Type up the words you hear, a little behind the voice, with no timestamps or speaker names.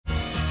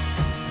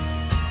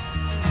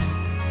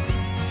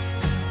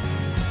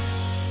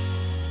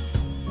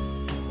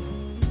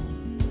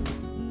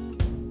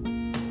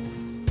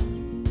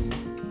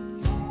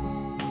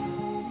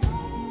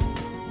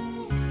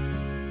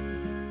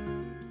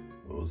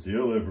What's the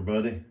deal,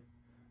 everybody?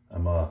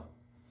 I'm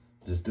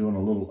just doing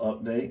a little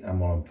update. I'm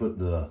gonna put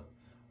the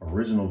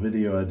original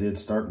video I did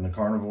starting the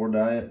carnivore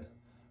diet,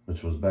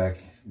 which was back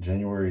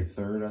January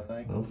 3rd, I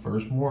think. Well,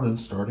 first morning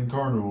starting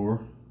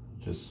carnivore,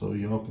 just so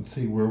y'all can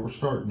see where we're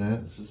starting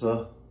at. This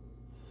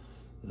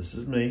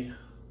is me.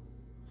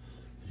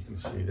 You can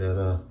see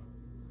that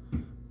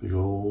big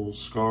old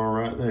scar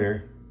right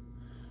there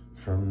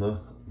from the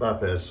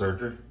bypass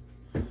surgery.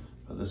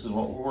 But this is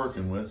what we're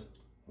working with.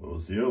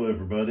 What's the deal,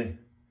 everybody?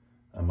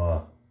 I'm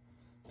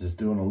just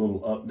doing a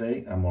little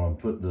update. I'm gonna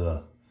put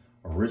the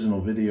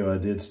original video I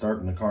did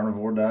starting the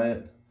carnivore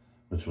diet,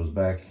 which was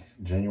back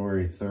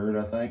January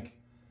 3rd, I think.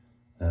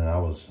 And I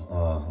was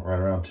right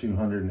around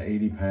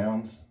 280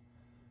 pounds.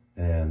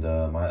 And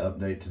my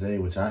update today,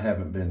 which I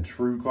haven't been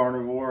true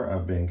carnivore,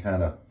 I've been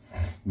kind of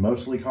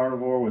mostly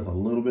carnivore with a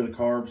little bit of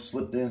carbs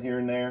slipped in here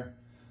and there,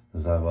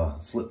 because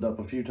I've slipped up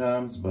a few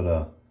times.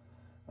 But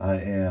I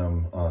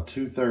am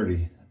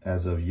 230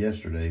 as of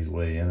yesterday's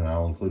weigh-in, and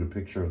I'll include a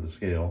picture of the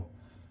scale,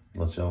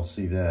 let y'all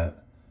see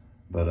that.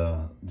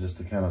 But just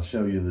to kind of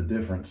show you the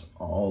difference,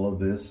 all of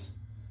this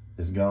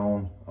is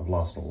gone. I've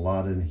lost a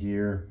lot in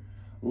here,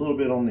 a little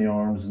bit on the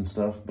arms and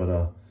stuff,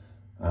 but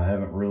I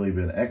haven't really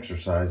been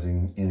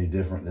exercising any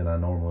different than I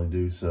normally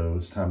do, so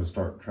it's time to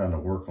start trying to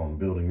work on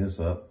building this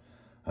up.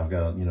 I've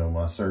got,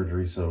 my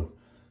surgery, so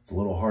it's a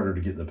little harder to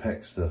get the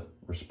pecs to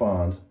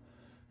respond.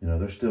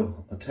 They're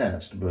still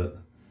attached, but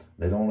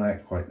they don't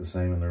act quite the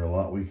same, and they're a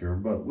lot weaker,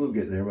 but we'll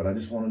get there. But I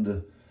just wanted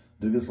to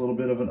do this little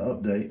bit of an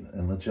update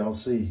and let y'all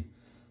see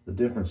the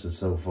differences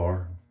so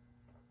far.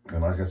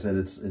 And like I said,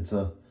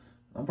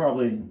 I'm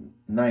probably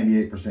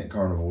 98%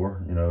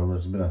 carnivore.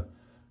 There's been a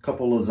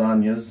couple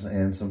lasagnas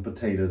and some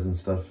potatoes and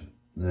stuff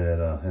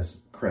that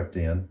has crept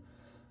in,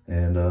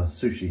 and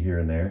sushi here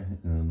and there,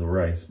 and the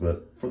rice.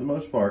 But for the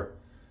most part,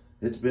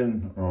 it's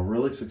been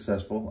really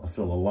successful. I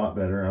feel a lot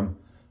better. I'm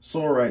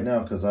sore right now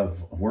because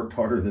I've worked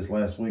harder this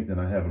last week than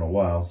I have in a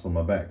while, so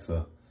my back's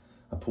I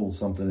pulled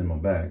something in my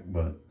back,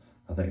 but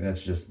I think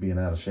that's just being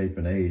out of shape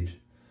and age.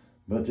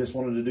 But just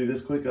wanted to do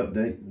this quick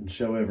update and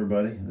show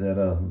everybody that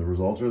the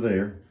results are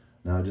there.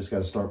 Now I just got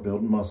to start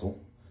building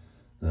muscle,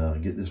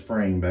 get this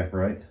frame back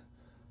right.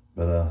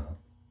 But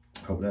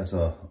hope that's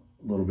a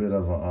little bit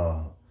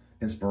of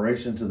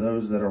inspiration to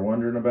those that are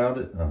wondering about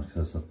it,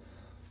 because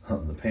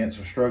the pants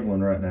are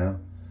struggling right now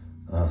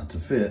to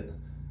fit.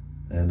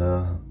 And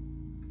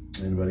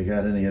anybody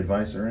got any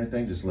advice or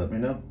anything, just let me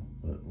know.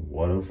 But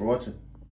Wado for watching.